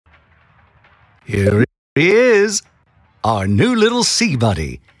Here he is, our new little sea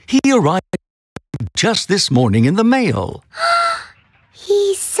buddy. He arrived just this morning in the mail.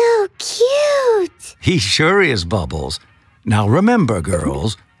 He's so cute. He sure is, Bubbles. Now remember,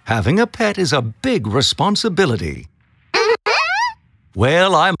 girls, having a pet is a big responsibility.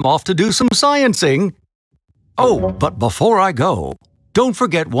 Well, I'm off to do some sciencing. Oh, but before I go, don't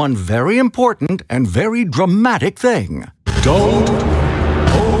forget one very important and very dramatic thing. Don't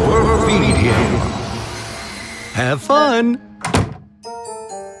overfeed him. Have fun.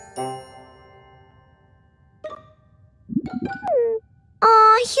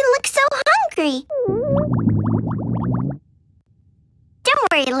 Aw, he looks so hungry. Don't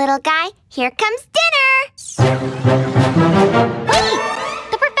worry, little guy. Here comes dinner. Wait!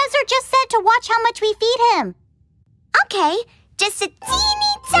 The professor just said to watch how much we feed him. Okay, just a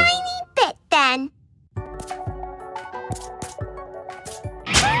teeny tiny bit then.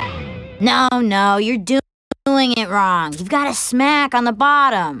 No, you're doing it wrong. You've got to smack on the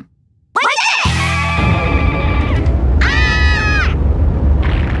bottom. Like this!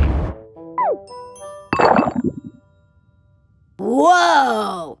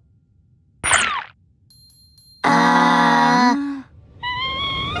 Whoa!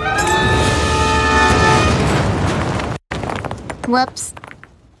 Whoops.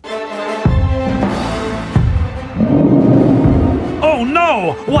 Oh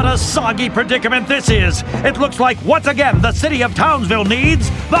no! What a soggy predicament this is! It looks like once again the city of Townsville needs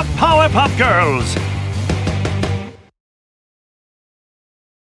the Powerpuff Girls!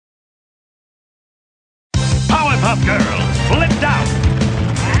 Powerpuff Girls, flipped out!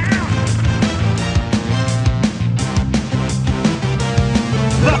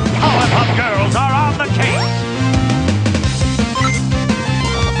 The Powerpuff Girls are on the case!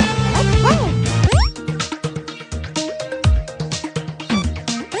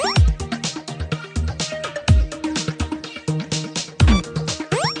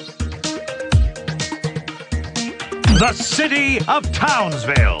 The city of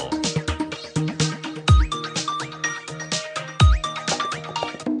Townsville.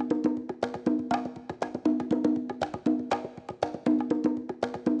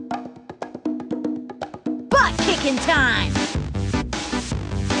 Butt kicking time!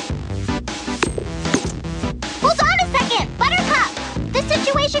 Hold on a second! Buttercup! This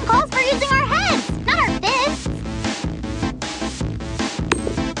situation calls for using our heads, not our fists!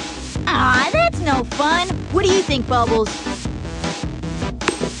 Aw, that's no fun! What do you think, Bubbles?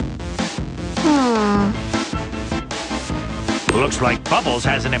 Looks like Bubbles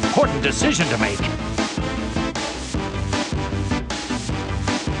has an important decision to make.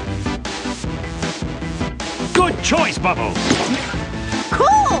 Good choice, Bubbles!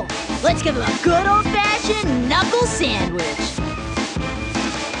 Cool! Let's give him a good old-fashioned knuckle sandwich.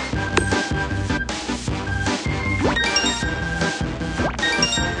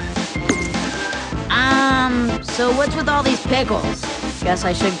 So what's with all these pickles? Guess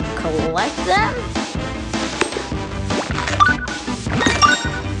I should collect them?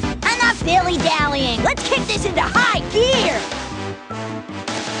 Enough dilly-dallying! Let's kick this into high gear!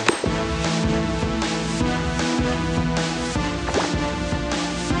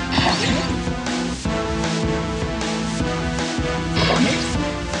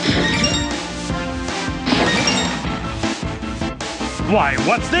 Why,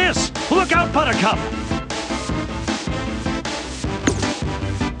 what's this? Look out, Buttercup!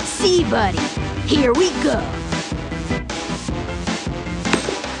 See, buddy, here we go.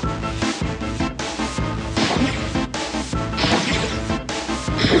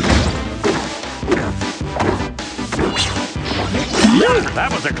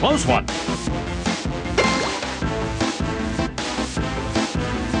 That was a close one.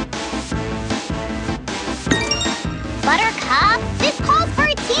 Buttercup, this calls for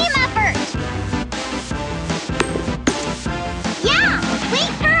a team effort. Yeah,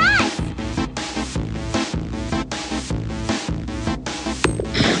 wait for us.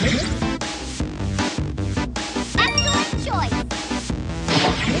 Excellent choice.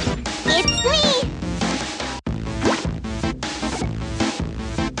 It's me.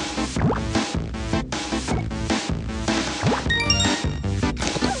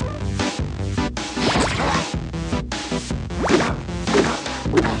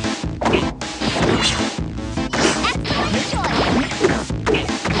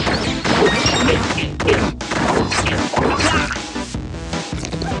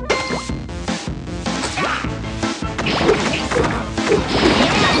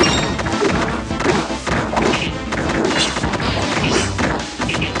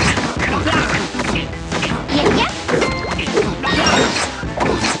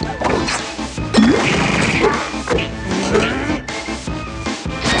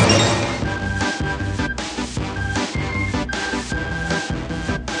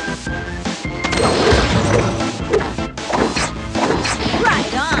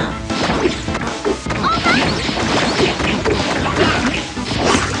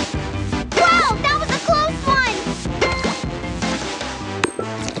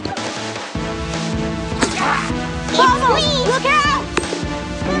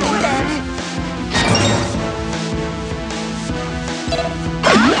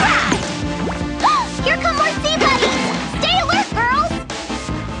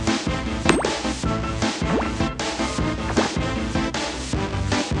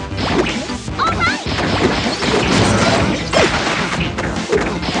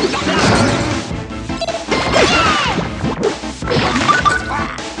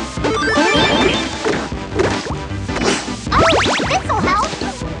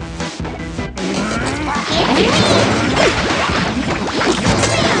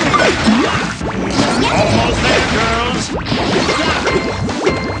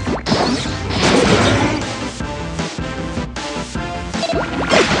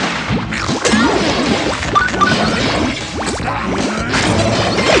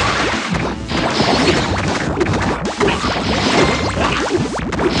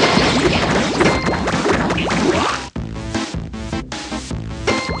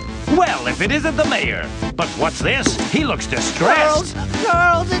 Well, if it isn't the mayor. But what's this? He looks distressed.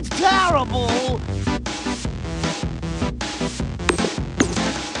 Girls, it's terrible.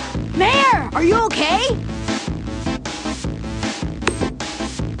 Mayor, are you okay?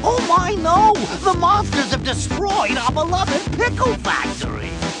 Oh my, no! The monsters have destroyed our beloved pickle factory.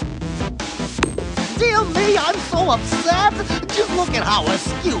 Dear me, I'm so upset. Just look at how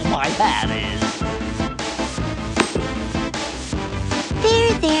askew my hat is.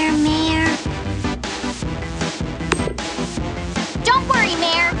 There, Mayor. Don't worry,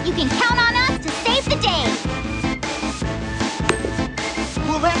 Mayor. You can count on us to save the day.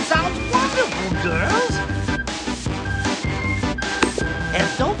 Well, that sounds wonderful, girls. And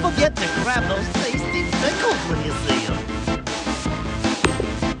don't forget to grab those tasty pickles when you see them.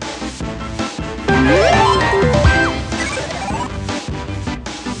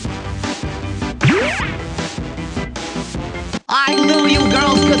 I knew you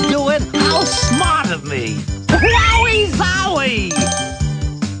girls could do it! How smart of me! Wowie zowie!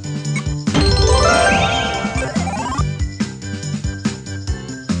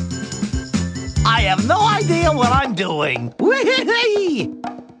 I have no idea what I'm doing! Whee-hee-hee!